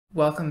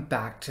Welcome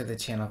back to the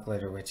channel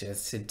Glitter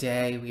Witches.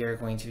 Today we are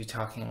going to be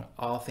talking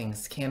all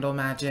things candle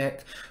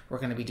magic. We're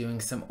going to be doing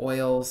some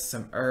oils,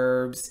 some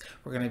herbs.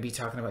 We're going to be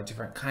talking about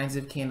different kinds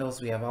of candles.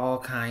 We have all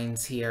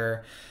kinds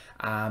here,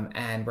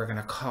 and we're going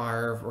to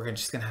carve. We're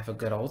just going to have a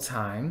good old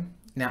time.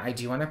 Now I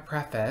do want to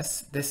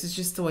preface, this is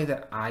just the way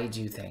that I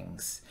do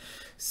things.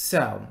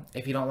 So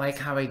if you don't like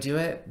how I do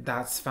it,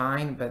 that's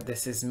fine, but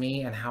this is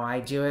me and how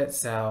I do it,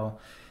 so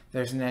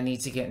there's no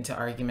need to get into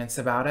arguments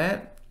about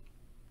it.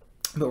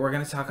 But we're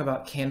going to talk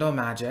about candle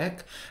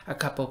magic. A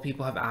couple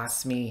people have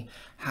asked me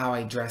how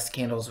I dress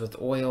candles with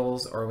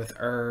oils or with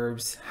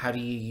herbs. How do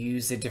you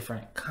use the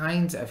different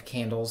kinds of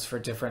candles for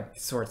different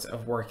sorts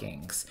of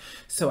workings?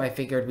 So I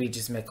figured we'd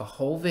just make a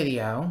whole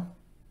video.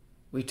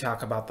 We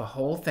talk about the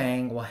whole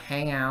thing. We'll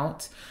hang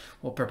out.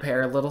 We'll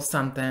prepare a little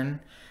something.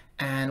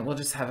 And we'll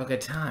just have a good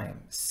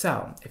time.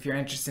 So if you're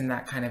interested in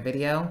that kind of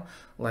video,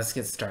 let's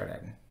get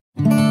started.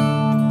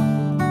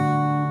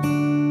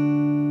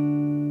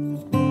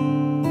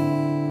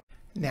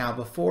 Now,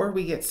 before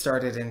we get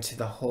started into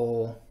the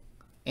whole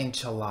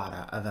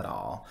enchilada of it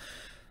all,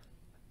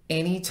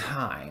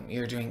 anytime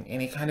you're doing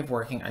any kind of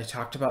working, I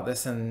talked about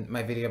this in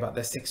my video about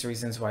the 6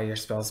 reasons why your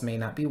spells may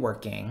not be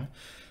working,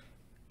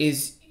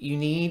 is you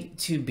need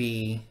to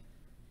be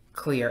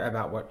clear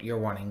about what you're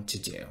wanting to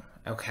do,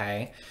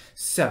 okay?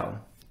 So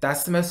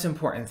that's the most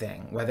important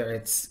thing, whether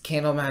it's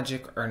candle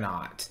magic or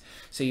not.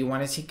 So you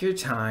want to take your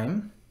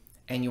time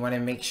and you want to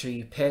make sure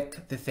you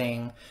pick the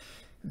thing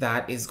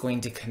that is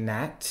going to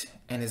connect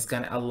and is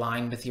going to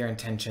align with your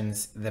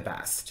intentions the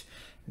best.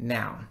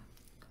 Now,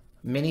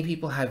 many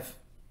people have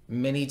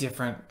many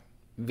different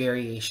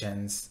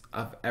variations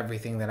of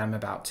everything that I'm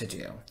about to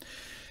do.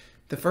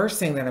 The first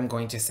thing that I'm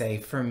going to say,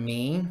 for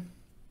me,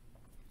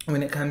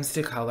 when it comes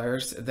to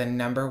colors, the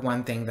number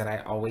one thing that I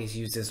always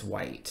use is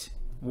white.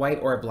 White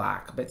or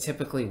black, but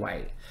typically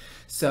white.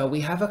 So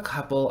we have a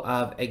couple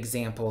of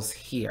examples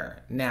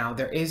here. Now,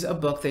 there is a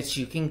book that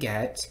you can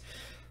get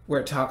where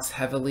it talks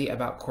heavily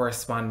about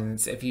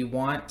correspondence. If you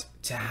want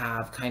to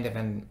have kind of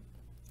a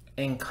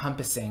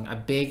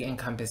big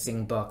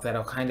encompassing book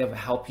that'll kind of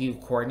help you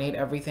coordinate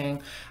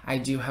everything, I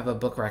do have a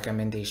book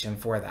recommendation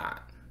for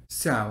that.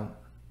 So,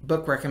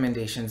 book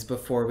recommendations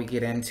before we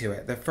get into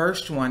it. The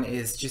first one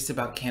is just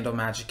about candle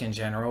magic in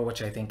general,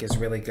 which I think is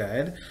really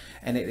good.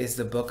 And it is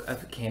the Book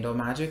of Candle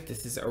Magic.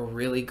 This is a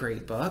really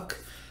great book.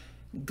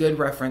 Good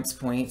reference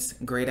points,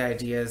 great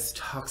ideas,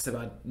 talks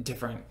about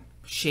different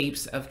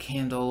shapes of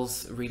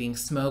candles, reading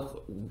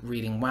smoke,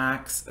 reading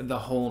wax, the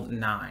whole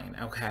 9,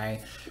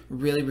 okay?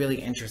 Really,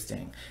 really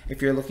interesting.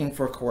 If you're looking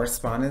for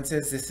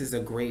correspondences, this is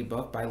a great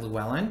book by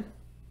Llewellyn.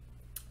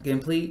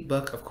 Complete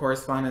Book of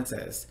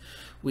Correspondences.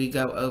 We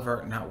go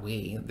over,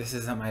 this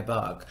isn't my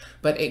book,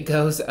 but it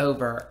goes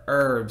over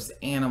herbs,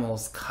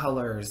 animals,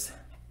 colors,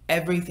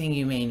 everything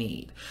you may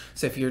need.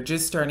 So if you're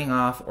just starting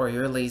off or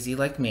you're lazy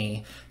like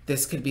me,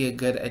 this could be a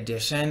good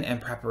addition and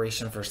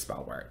preparation for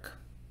spell work.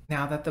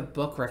 Now that the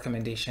book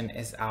recommendation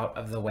is out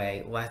of the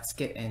way, let's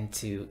get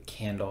into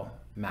candle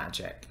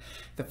magic.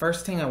 The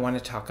first thing I want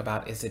to talk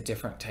about is the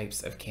different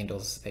types of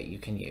candles that you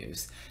can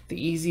use.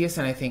 The easiest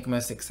and I think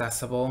most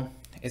accessible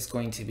is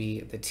going to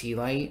be the tea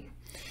light.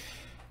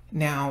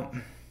 Now,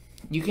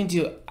 you can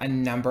do a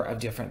number of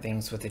different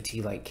things with a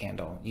tea light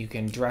candle. You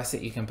can dress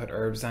it, you can put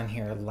herbs on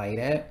here, light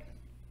it.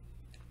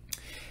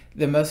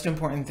 The most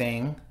important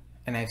thing,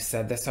 and I've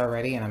said this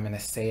already and I'm going to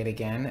say it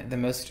again, the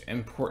most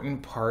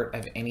important part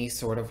of any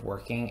sort of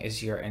working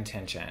is your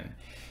intention,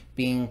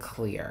 being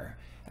clear.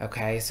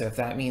 Okay, so if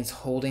that means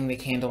holding the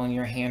candle in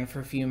your hand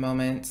for a few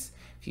moments,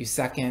 a few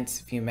seconds,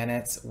 a few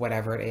minutes,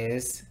 whatever it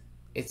is,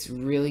 it's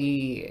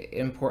really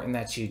important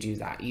that you do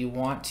that. You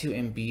want to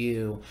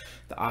imbue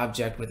the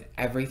object with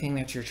everything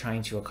that you're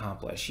trying to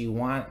accomplish. You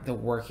want the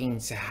working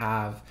to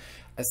have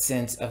a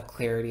sense of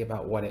clarity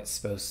about what it's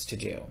supposed to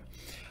do.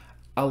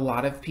 A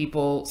lot of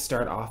people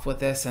start off with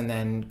this and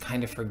then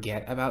kind of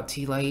forget about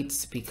tea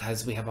lights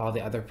because we have all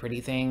the other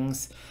pretty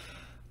things.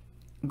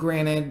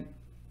 Granted,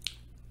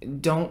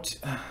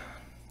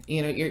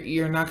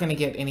 you're not going to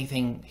get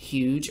anything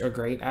huge or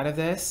great out of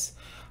this,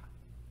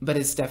 but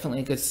it's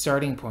definitely a good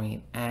starting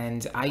point.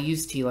 And I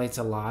use tea lights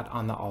a lot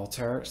on the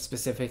altar,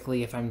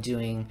 specifically if I'm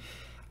doing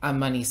a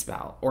money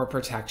spell or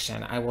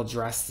protection. I will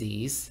dress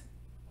these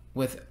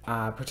with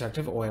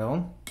protective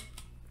oil.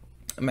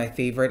 My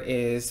favorite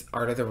is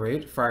Art of the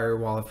Root, Fiery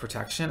Wall of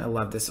Protection. I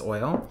love this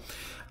oil.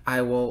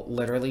 I will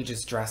literally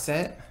just dress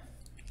it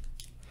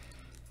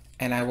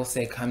and I will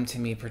say, come to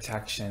me,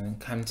 protection.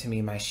 Come to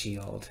me, my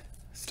shield.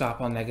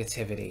 Stop all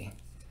negativity.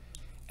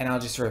 And I'll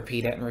just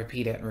repeat it and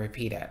repeat it and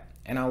repeat it.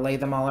 And I'll lay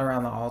them all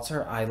around the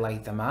altar. I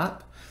light them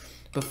up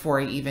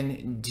before I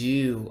even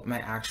do my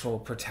actual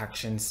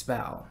protection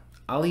spell.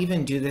 I'll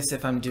even do this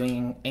if I'm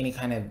doing any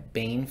kind of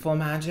baneful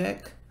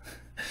magic.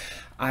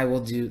 I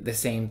will do the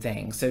same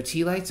thing. So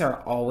tea lights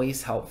are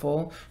always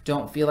helpful.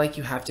 Don't feel like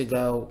you have to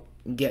go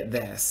get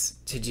this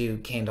to do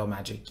candle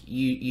magic.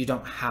 You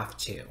don't have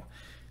to.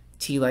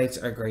 Tea lights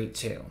are great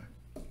too.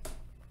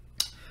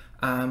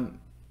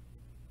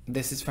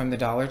 This is from the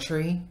Dollar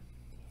Tree.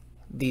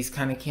 these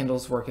kind of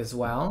candles work as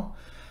well.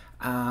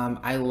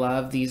 I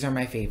love, these are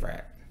my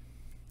favorite.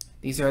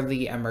 These are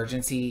the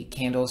emergency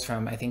candles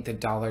from, I think, the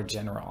Dollar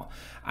General.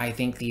 I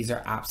think these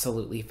are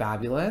absolutely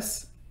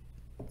fabulous.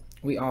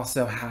 We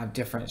also have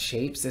different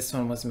shapes. This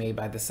one was made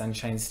by the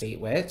Sunshine State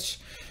Witch.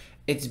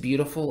 It's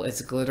beautiful,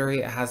 it's glittery,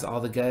 it has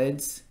all the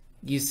goods.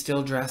 You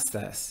still dress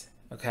this,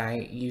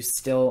 okay? You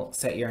still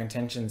set your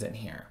intentions in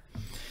here.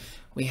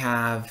 We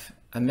have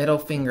a middle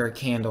finger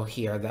candle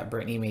here that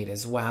Brittany made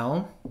as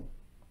well.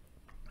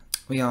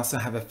 We also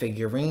have a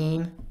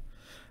figurine,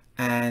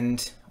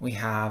 and we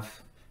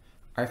have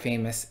our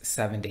famous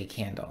 7-day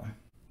candle.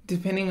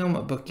 Depending on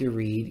what book you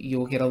read,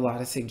 you'll get a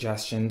lot of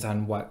suggestions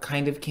on what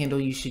kind of candle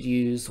you should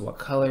use, what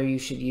color you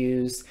should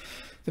use.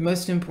 The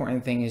most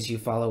important thing is you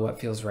follow what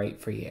feels right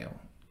for you.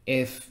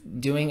 If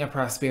doing a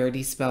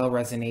prosperity spell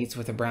resonates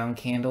with a brown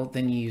candle,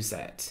 then use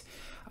it.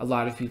 A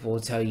lot of people will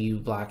tell you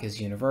black is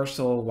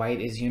universal,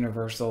 white is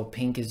universal,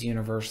 pink is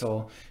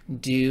universal.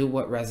 Do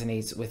what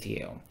resonates with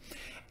you.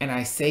 And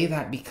I say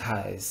that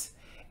because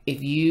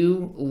if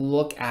you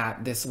look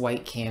at this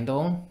white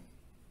candle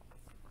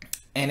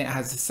and it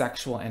has a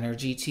sexual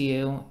energy to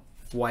you,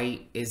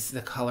 white is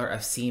the color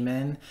of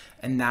semen,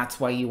 and that's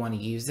why you want to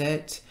use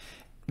it,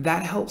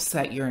 that helps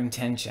set your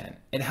intention.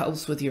 It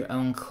helps with your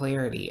own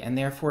clarity, and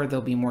therefore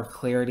there'll be more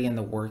clarity in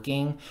the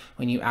working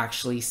when you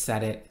actually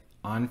set it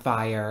on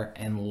fire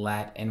and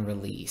let and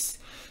release.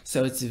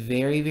 So it's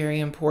very, very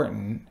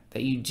important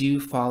that you do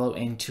follow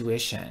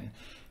intuition.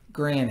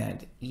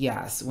 Granted,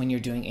 yes, when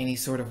you're doing any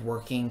sort of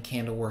working,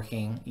 candle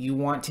working, you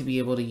want to be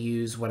able to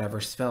use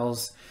whatever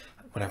spells,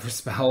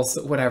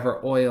 whatever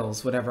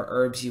oils, whatever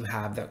herbs you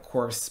have that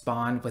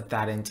correspond with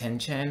that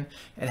intention.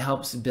 It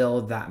helps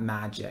build that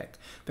magic.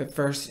 But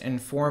first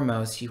and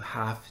foremost, you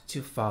have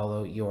to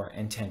follow your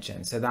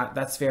intention. So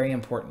that's very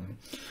important.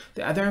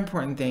 The other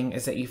important thing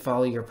is that you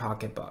follow your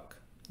pocketbook.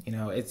 You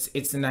know,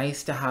 it's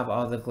nice to have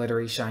all the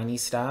glittery, shiny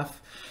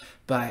stuff,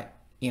 but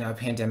you know,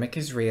 pandemic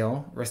is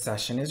real,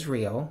 recession is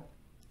real.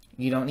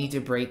 You don't need to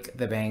break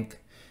the bank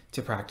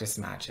to practice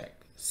magic.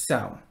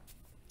 So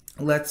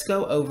let's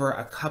go over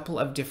a couple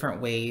of different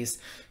ways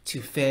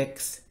to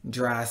fix,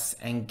 dress,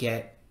 and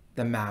get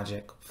the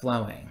magic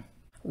flowing.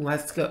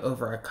 Let's go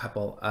over a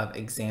couple of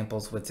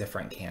examples with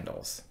different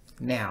candles.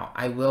 Now,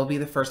 I will be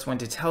the first one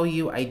to tell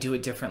you I do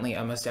it differently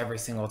almost every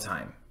single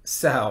time.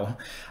 So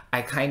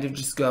I kind of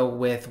just go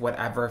with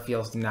whatever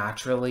feels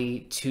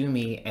naturally to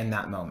me in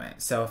that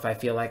moment. So if I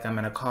feel like I'm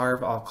going to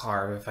carve, I'll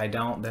carve. If I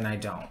don't, then I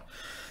don't.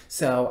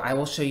 So I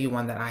will show you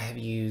one that I have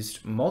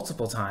used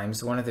multiple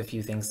times. One of the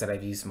few things that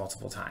I've used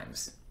multiple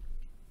times.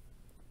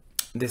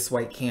 This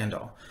white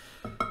candle.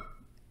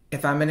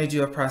 If I'm going to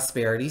do a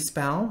prosperity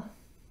spell,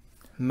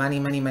 money,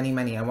 money, money,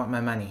 money. I want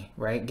my money,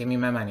 right? Give me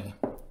my money.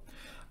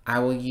 I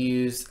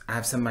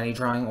have some money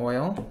drawing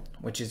oil,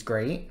 which is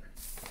great.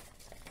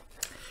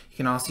 You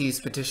can also use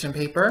petition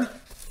paper.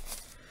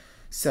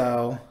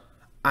 So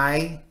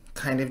I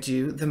kind of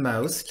do the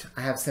most.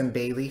 I have some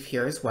bay leaf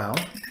here as well.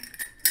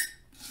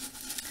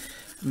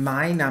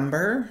 My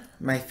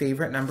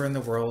favorite number in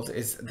the world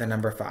is the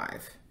number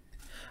 5.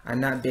 I'm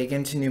not big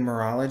into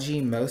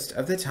numerology most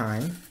of the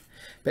time,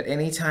 but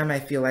anytime I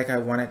feel like I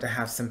want it to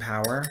have some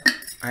power,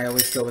 I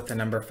always go with the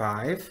number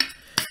 5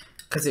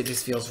 because it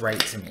just feels right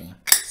to me.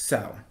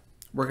 So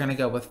we're going to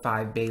go with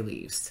 5 bay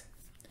leaves.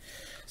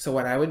 So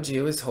what I would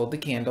do is hold the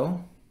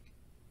candle,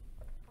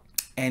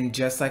 and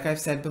just like I've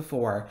said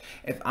before,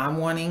 if I'm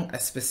wanting a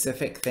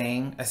specific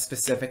thing, a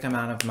specific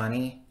amount of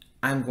money,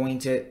 I'm going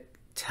to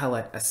tell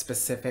it a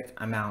specific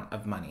amount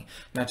of money.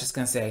 I'm not just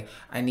going to say,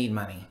 I need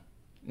money.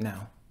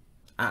 No,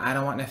 I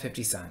don't want no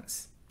 50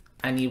 cents.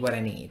 I need what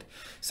I need.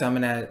 So I'm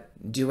going to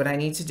do what I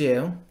need to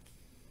do.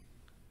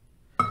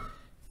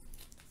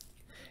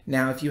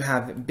 Now, if you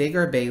have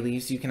bigger bay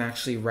leaves, you can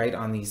actually write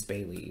on these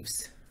bay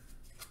leaves.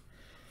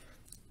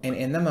 And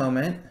in the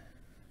moment,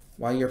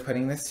 while you're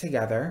putting this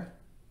together,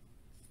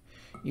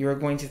 you're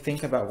going to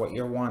think about what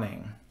you're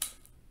wanting.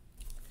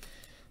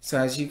 So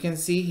as you can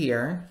see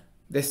here,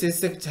 this is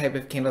the type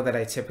of candle that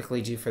I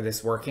typically do for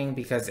this working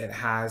because it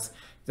has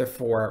the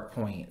 4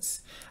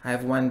 points. I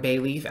have 1 bay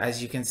leaf.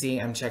 As you can see,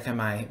 I'm checking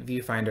my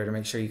viewfinder to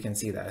make sure you can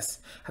see this.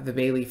 I have the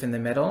bay leaf in the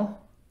middle,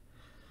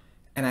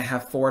 and I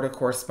have 4 to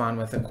correspond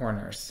with the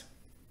corners.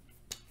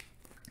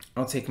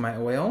 I'll take my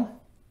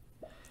oil,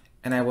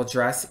 and I will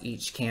dress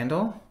each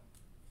candle.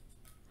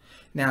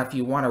 Now, if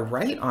you want to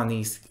write on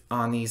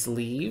these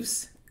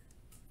leaves,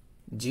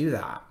 do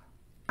that.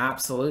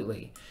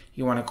 Absolutely.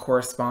 You want to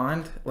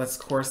correspond? Let's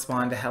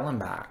correspond to hell and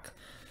back.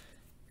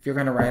 If you're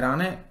going to write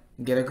on it,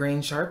 get a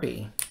green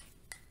Sharpie,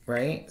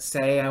 right?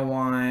 Say I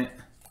want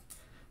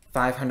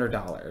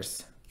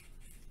 $500.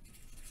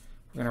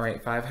 We're going to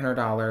write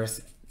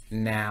 $500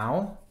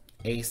 now,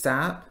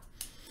 ASAP.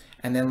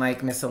 And then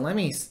like Miss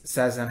Alemi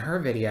says in her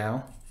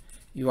video,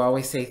 you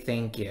always say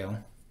thank you.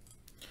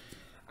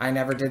 I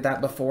never did that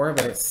before,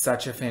 but it's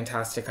such a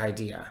fantastic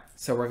idea.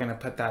 So we're going to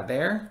put that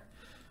there.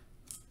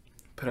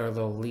 Put our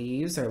little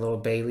leaves, our little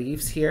bay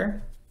leaves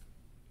here.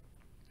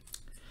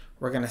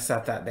 We're going to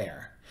set that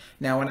there.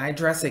 Now, when I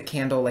dress a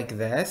candle like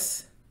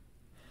this,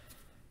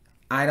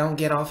 I don't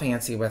get all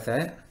fancy with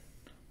it.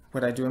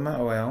 What I do in my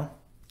oil,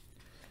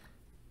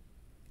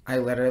 I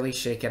literally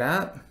shake it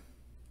up.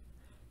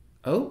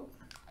 Oh,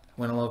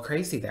 went a little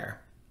crazy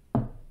there.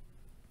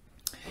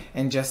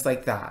 And just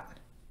like that,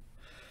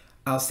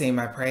 I'll say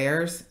my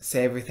prayers,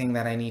 say everything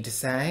that I need to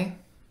say,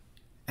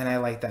 and I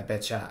light that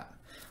bitch up.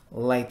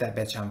 Light that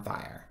bitch on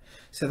fire.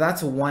 So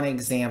that's one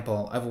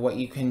example of what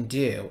you can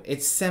do.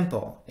 It's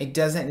simple. It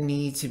doesn't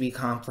need to be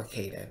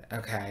complicated,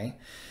 okay?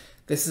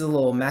 This is a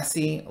little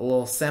messy, a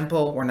little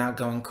simple. We're not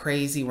going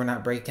crazy. We're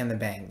not breaking the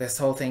bank. This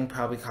whole thing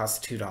probably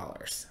costs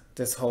 $2.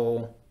 This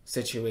whole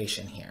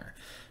situation here.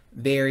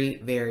 Very,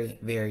 very,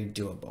 very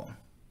doable.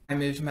 I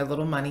moved my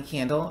little money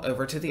candle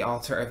over to the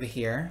altar over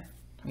here.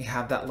 We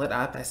have that lit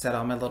up. I said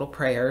all my little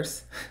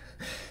prayers.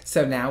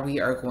 So now we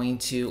are going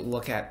to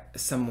look at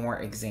some more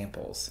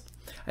examples.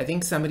 I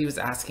think somebody was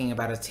asking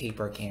about a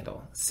taper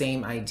candle.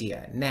 Same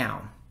idea.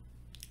 Now,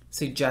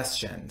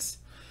 suggestions.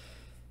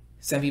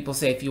 Some people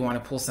say if you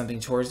want to pull something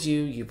towards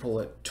you, you pull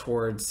it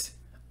towards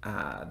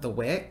the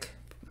wick,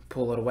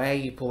 pull it away,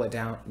 you pull it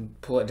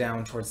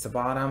down towards the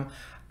bottom.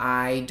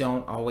 I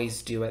don't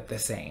always do it the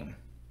same.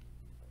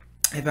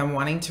 If I'm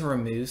wanting to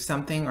remove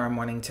something or I'm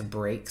wanting to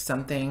break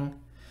something,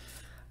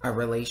 a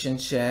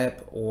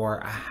relationship or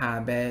a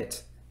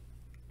habit,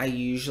 I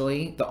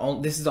usually,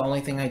 this is the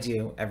only thing I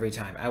do every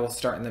time. I will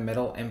start in the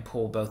middle and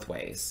pull both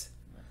ways.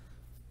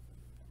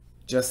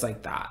 Just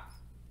like that.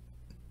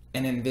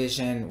 And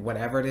envision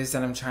whatever it is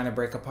that I'm trying to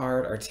break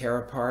apart or tear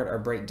apart or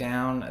break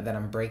down, that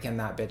I'm breaking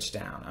that bitch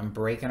down. I'm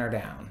breaking her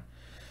down.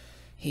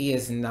 He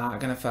is not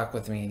gonna fuck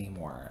with me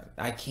anymore.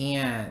 I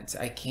can't.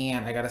 I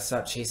gotta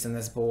stop chasing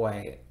this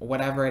boy.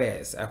 Whatever it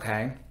is,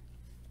 okay?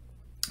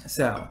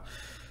 So,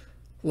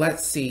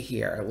 let's see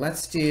here.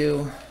 Let's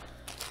show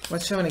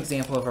an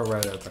example of a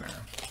road opener.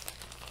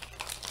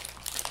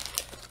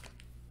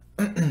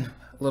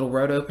 Little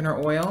road opener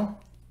oil.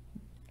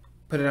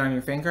 Put it on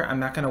your finger. I'm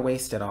not gonna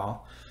waste it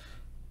all.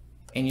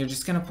 And you're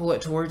just gonna pull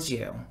it towards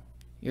you.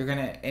 You're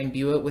gonna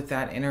imbue it with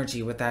that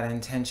energy, with that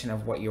intention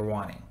of what you're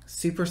wanting.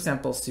 Super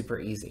simple, super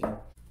easy.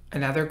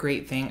 Another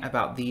great thing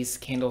about these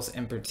candles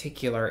in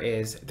particular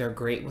is they're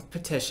great with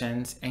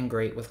petitions and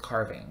great with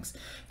carvings.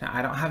 Now,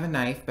 I don't have a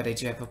knife, but I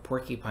do have a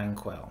porcupine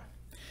quill.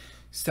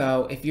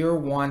 So if you're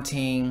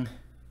wanting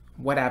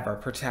whatever,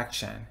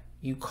 protection,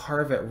 you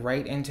carve it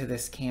right into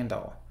this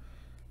candle.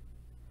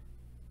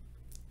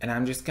 And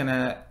I'm just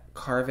gonna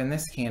carve in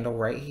this candle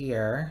right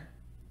here.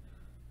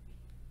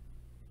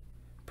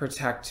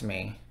 Protect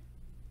me.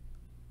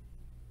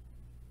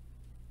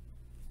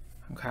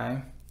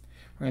 Okay,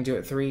 we're gonna do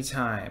it 3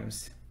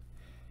 times.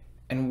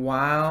 And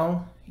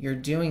while you're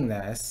doing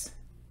this,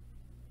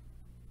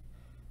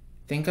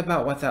 think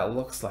about what that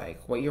looks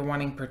like, what you're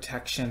wanting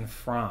protection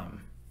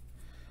from.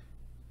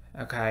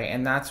 Okay,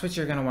 and that's what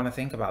you're gonna wanna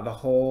think about the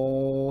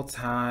whole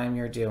time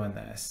you're doing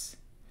this.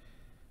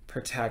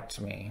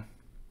 Protect me.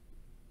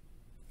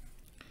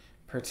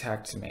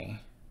 Protect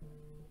me.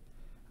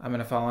 I'm going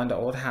to fall into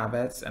old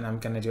habits and I'm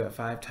going to do it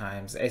 5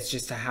 times. It's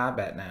just a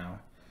habit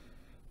now.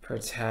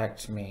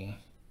 Protect me.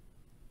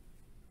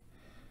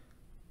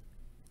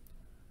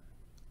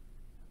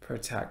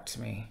 Protect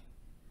me.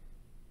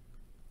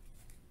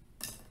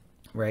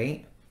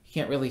 Right? You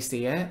can't really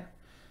see it.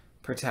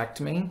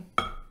 Protect me.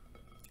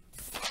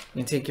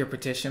 You take your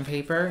petition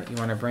paper. You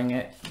want to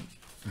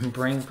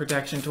bring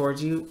protection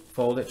towards you,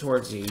 fold it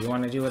towards you. You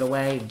want to do it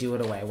away, do it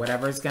away.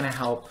 Whatever is going to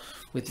help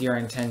with your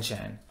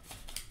intention.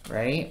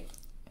 Right?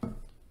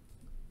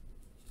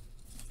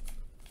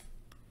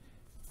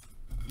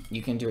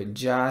 You can do it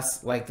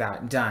just like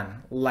that.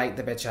 Done. Light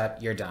the bitch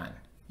up. You're done.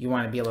 You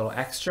want to be a little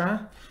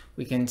extra?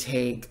 We can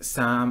take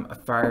some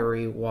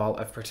fiery wall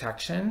of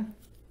protection.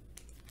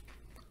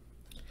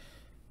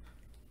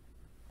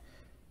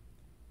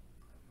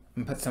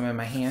 And put some in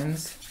my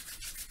hands.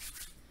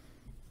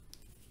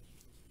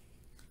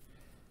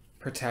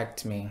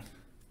 Protect me.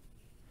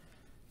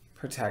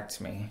 Protect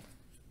me.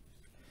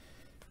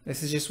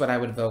 This is just what I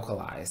would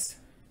vocalize.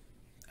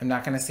 I'm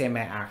not going to say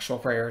my actual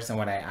prayers and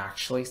what I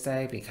actually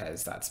say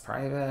because that's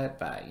private,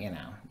 but you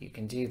know, you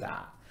can do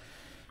that.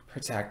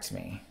 Protect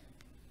me.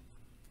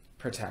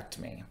 Protect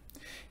me.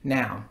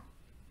 Now,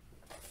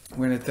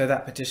 we're going to throw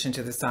that petition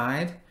to the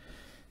side.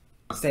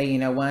 Say, you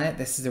know what?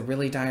 This is a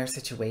really dire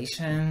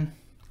situation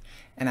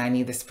and I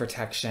need this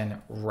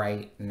protection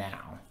right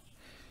now.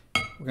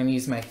 We're going to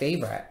use my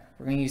favorite.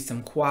 We're going to use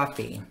some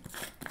coffee.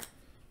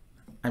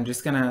 I'm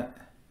just going to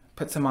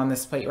put some on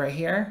this plate right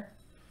here.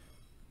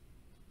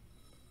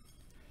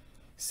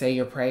 Say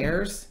your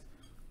prayers.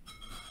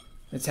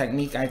 The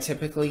technique I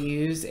typically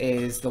use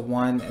is the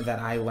one that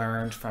I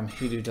learned from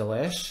Hoodoo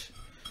Delish.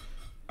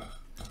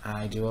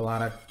 I do a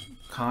lot of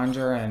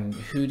conjure and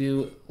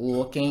hoodoo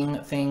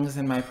looking things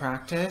in my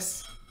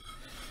practice.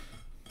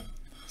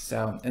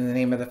 So, in the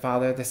name of the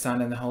Father, the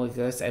Son, and the Holy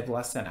Ghost, I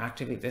bless and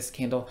activate this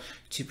candle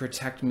to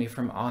protect me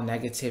from all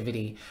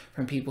negativity,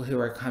 from people who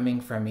are coming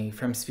from me,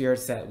 from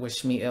spirits that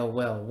wish me ill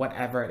will,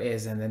 whatever it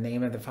is. In the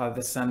name of the Father,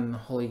 the Son, and the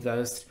Holy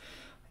Ghost,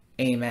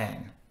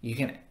 amen. You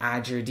can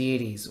add your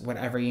deities,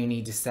 whatever you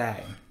need to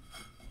say.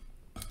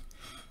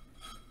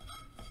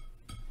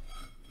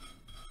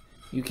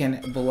 You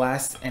can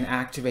bless and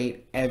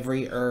activate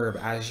every herb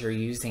as you're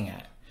using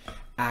it.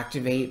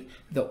 Activate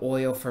the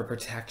oil for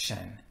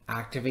protection.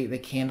 Activate the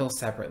candle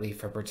separately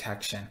for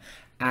protection.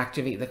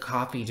 Activate the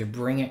coffee to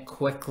bring it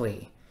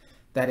quickly.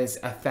 That is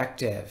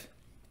effective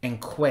and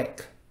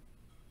quick.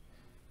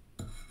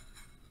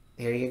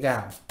 There you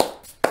go.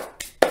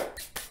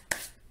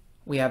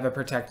 We have a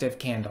protective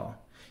candle.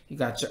 You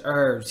got your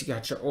herbs, you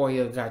got your oil,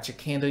 you got your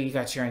candle, you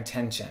got your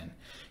intention.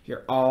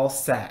 You're all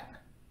set.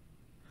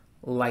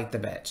 Light the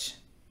bitch.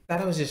 I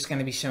thought I was just going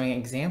to be showing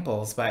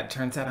examples, but it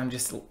turns out I'm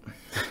just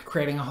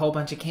creating a whole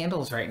bunch of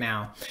candles right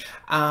now.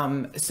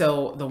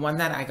 So the one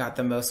that I got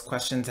the most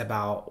questions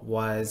about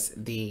was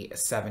the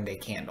 7-day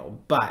candle.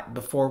 But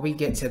before we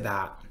get to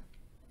that,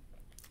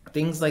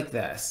 things like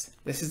this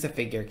is a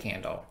figure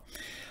candle.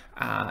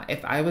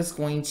 If I was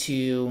going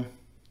to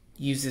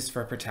use this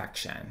for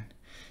protection,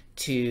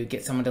 to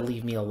get someone to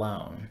leave me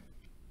alone,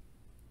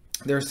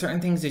 there are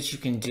certain things that you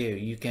can do.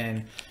 You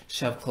can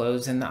shove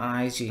clothes in the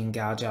eyes, you can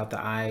gouge out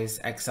the eyes,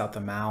 X out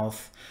the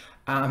mouth.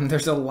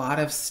 There's a lot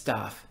of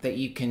stuff that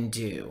you can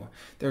do.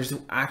 There's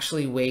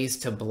actually ways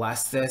to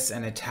bless this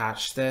and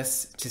attach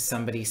this to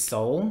somebody's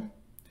soul.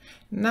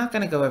 Not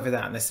going to go over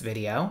that in this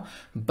video,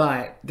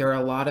 but there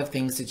are a lot of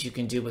things that you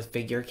can do with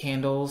figure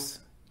candles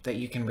that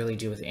you can really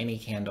do with any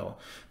candle.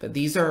 But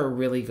these are a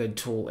really good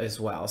tool as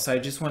well. So I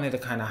just wanted to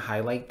kind of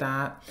highlight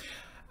that.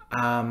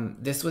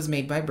 This was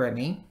made by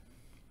Brittany.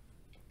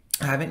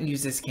 I haven't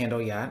used this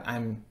candle yet.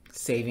 I'm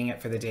saving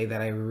it for the day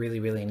that I really,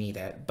 really need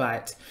it.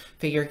 But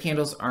figure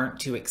candles aren't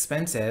too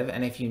expensive.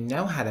 And if you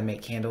know how to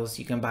make candles,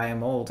 you can buy a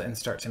mold and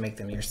start to make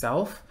them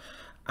yourself.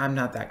 I'm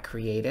not that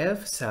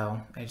creative, so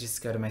I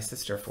just go to my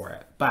sister for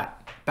it.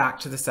 But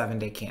back to the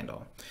 7-day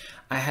candle.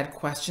 I had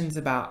questions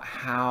about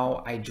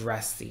how I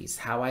dress these,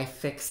 how I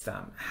fix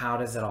them, how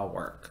does it all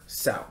work?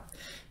 So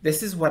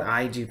this is what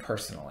I do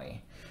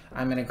personally.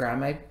 I'm going to grab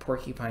my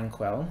porcupine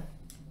quill.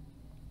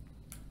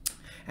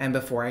 And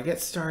before I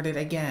get started,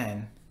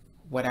 again,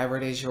 whatever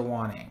it is you're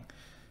wanting,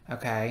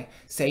 okay?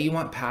 Say you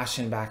want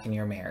passion back in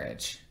your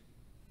marriage.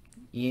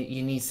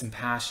 You need some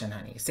passion,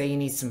 honey. Say you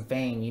need some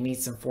fame, you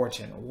need some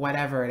fortune,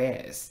 whatever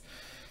it is,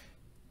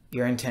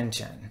 your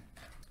intention.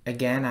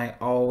 Again, I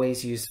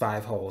always use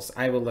 5 holes.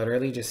 I will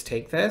literally just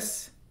take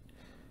this.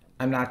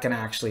 I'm not going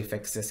to actually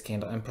fix this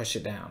candle and push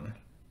it down.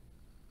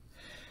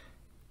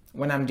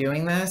 When I'm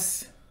doing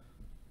this,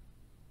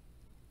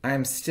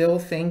 I'm still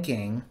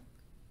thinking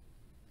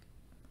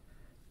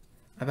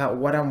about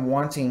what I'm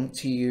wanting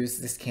to use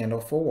this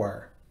candle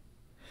for.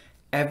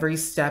 Every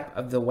step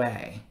of the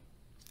way,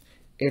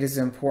 it is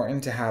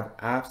important to have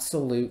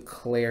absolute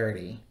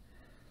clarity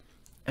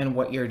in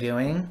what you're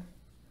doing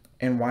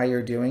and why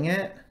you're doing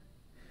it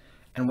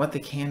and what the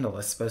candle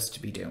is supposed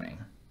to be doing.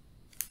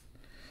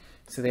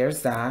 So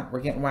there's that.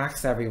 We're getting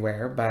wax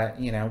everywhere, but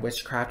you know,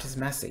 witchcraft is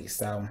messy,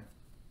 so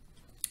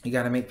you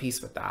got to make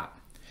peace with that.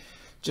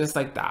 Just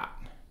like that.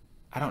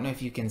 I don't know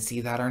if you can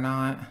see that or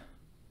not,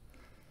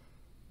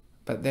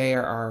 but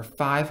there are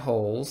 5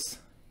 holes.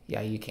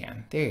 Yeah, you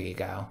can. There you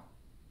go.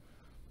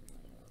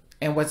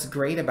 And what's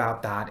great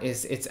about that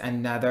is it's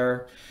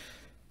another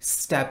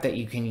step that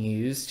you can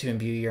use to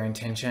imbue your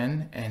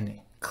intention and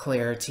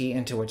clarity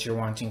into what you're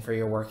wanting for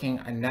your working.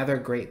 Another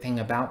great thing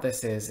about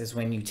this is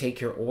when you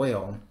take your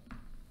oil,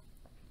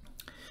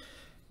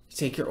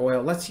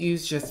 let's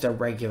use just a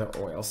regular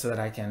oil so that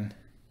I can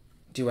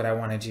do what I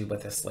want to do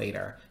with this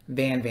later.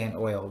 Van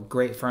oil,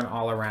 great for an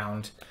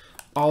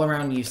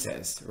all-around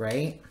uses,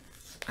 right?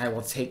 I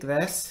will take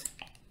this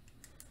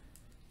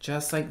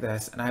just like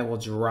this and I will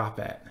drop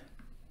it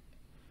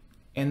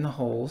in the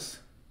holes.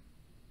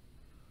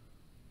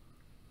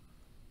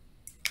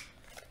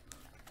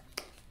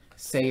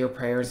 Say your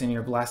prayers and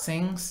your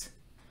blessings.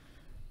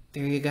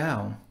 There you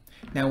go.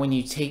 Now when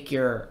you take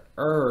your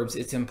herbs,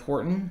 it's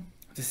important.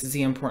 This is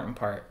the important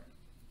part.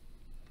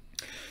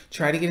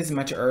 Try to get as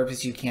much herb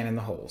as you can in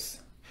the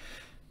holes.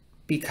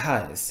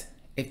 Because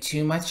if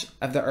too much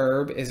of the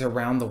herb is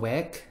around the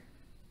wick,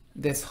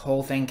 this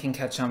whole thing can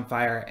catch on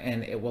fire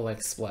and it will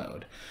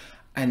explode.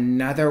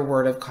 Another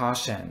word of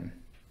caution.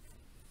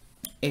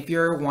 If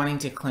you're wanting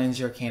to cleanse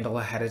your candle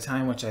ahead of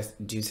time, which I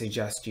do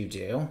suggest you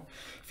do,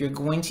 if you're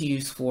going to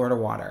use Florida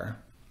water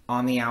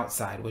on the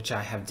outside, which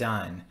I have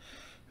done,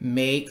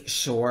 make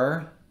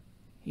sure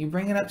you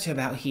bring it up to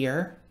about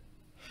here.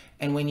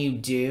 And when you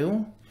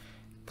do,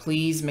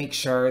 please make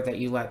sure that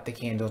you let the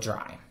candle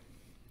dry.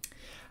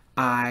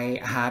 I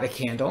had a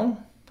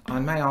candle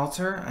on my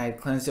altar. I had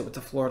cleansed it with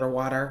the Florida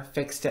water,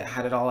 fixed it,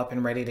 had it all up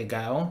and ready to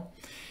go.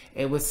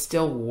 It was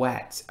still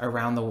wet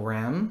around the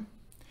rim.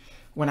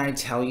 When I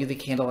tell you the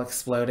candle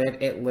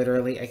exploded, it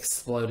literally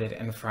exploded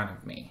in front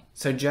of me.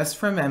 So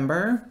just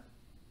remember,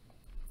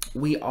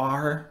 we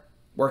are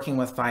working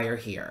with fire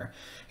here,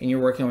 and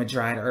you're working with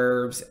dried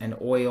herbs and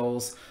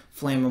oils,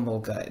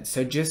 flammable goods.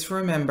 So just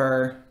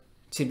remember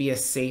to be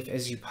as safe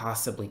as you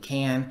possibly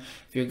can.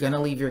 If you're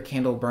gonna leave your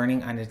candle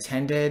burning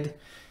unattended,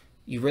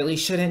 You really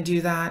shouldn't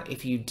do that.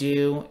 If you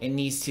do, it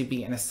needs to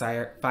be in a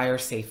fire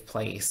safe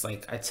place,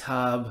 like a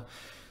tub.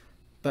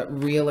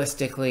 But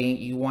realistically,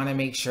 you want to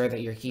make sure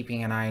that you're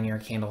keeping an eye on your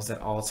candles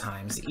at all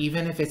times.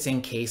 Even if it's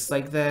encased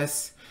like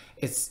this,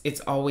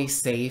 it's always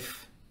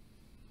safe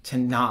to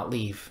not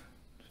leave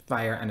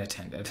fire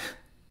unattended.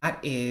 That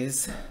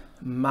is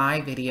my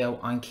video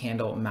on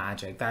candle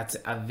magic. That's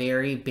a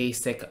very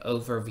basic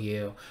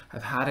overview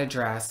of how to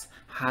dress,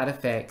 how to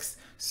fix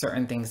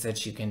certain things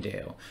that you can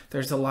do.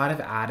 There's a lot of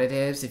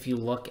additives. If you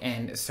look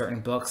in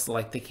certain books,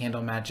 like the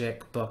Candle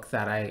Magic book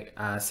that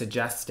I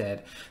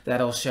suggested,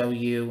 that'll show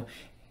you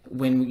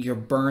when you're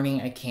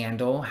burning a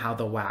candle, how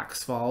the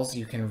wax falls.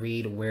 You can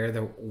read where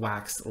the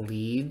wax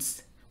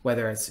leads,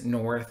 whether it's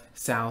north,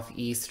 south,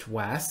 east,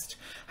 west,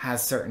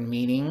 has certain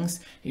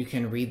meanings. You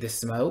can read the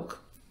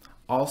smoke.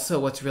 Also,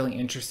 what's really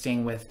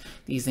interesting with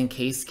these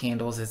encased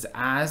candles is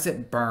as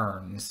it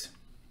burns,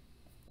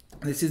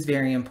 this is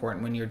very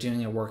important when you're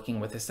doing a working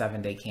with a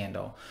 7-day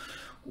candle.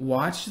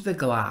 Watch the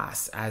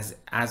glass as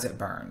it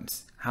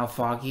burns, how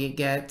foggy it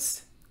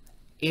gets.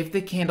 If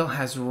the candle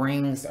has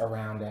rings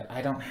around it,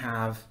 I don't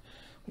have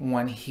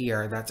one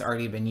here that's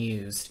already been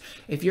used.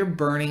 If you're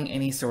burning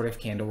any sort of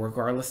candle,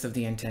 regardless of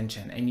the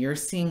intention, and you're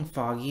seeing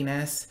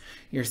fogginess,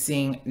 you're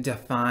seeing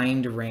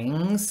defined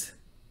rings,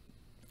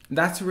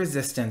 that's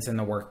resistance in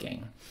the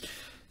working.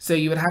 So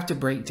you would have to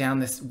break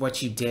down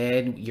what you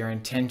did, your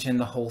intention,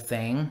 the whole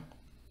thing,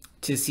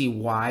 to see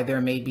why there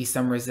may be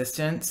some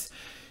resistance.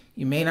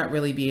 You may not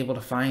really be able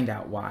to find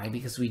out why,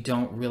 because we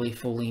don't really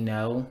fully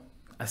know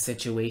a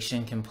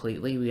situation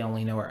completely. We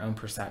only know our own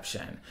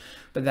perception.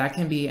 But that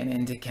can be an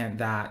indicant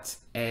that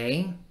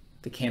A,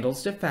 the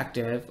candle's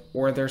defective,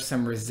 or there's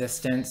some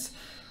resistance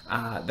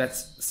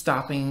that's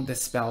stopping the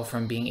spell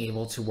from being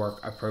able to work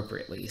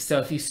appropriately. So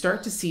if you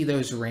start to see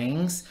those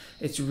rings,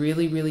 it's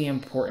really, really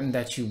important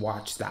that you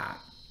watch that.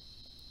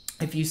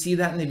 If you see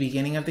that in the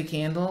beginning of the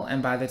candle,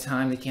 and by the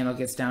time the candle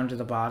gets down to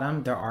the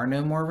bottom, there are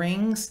no more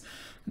rings,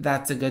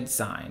 that's a good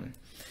sign.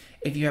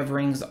 If you have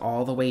rings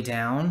all the way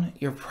down,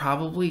 you're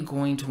probably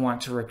going to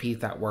want to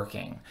repeat that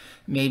working.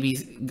 Maybe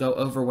go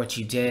over what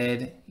you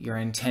did, your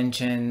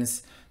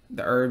intentions,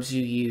 the herbs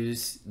you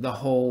use, the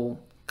whole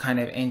kind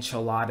of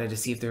enchilada, to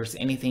see if there's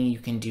anything you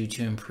can do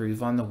to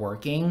improve on the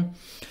working.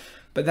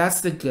 But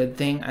that's the good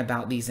thing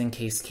about these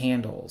encased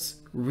candles.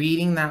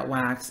 Reading that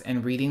wax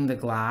and reading the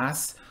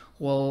glass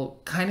will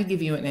kind of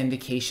give you an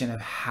indication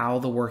of how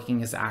the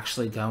working is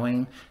actually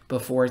going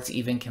before it's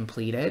even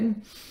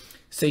completed.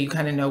 So you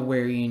kind of know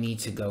where you need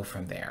to go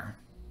from there.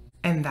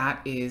 And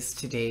that is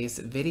today's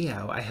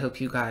video. I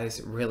hope you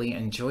guys really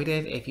enjoyed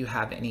it. If you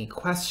have any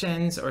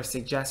questions or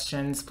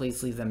suggestions,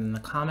 please leave them in the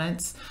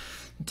comments.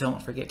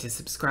 Don't forget to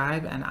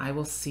subscribe, and I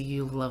will see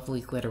you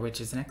lovely glitter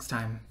witches next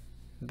time.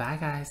 Bye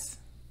guys.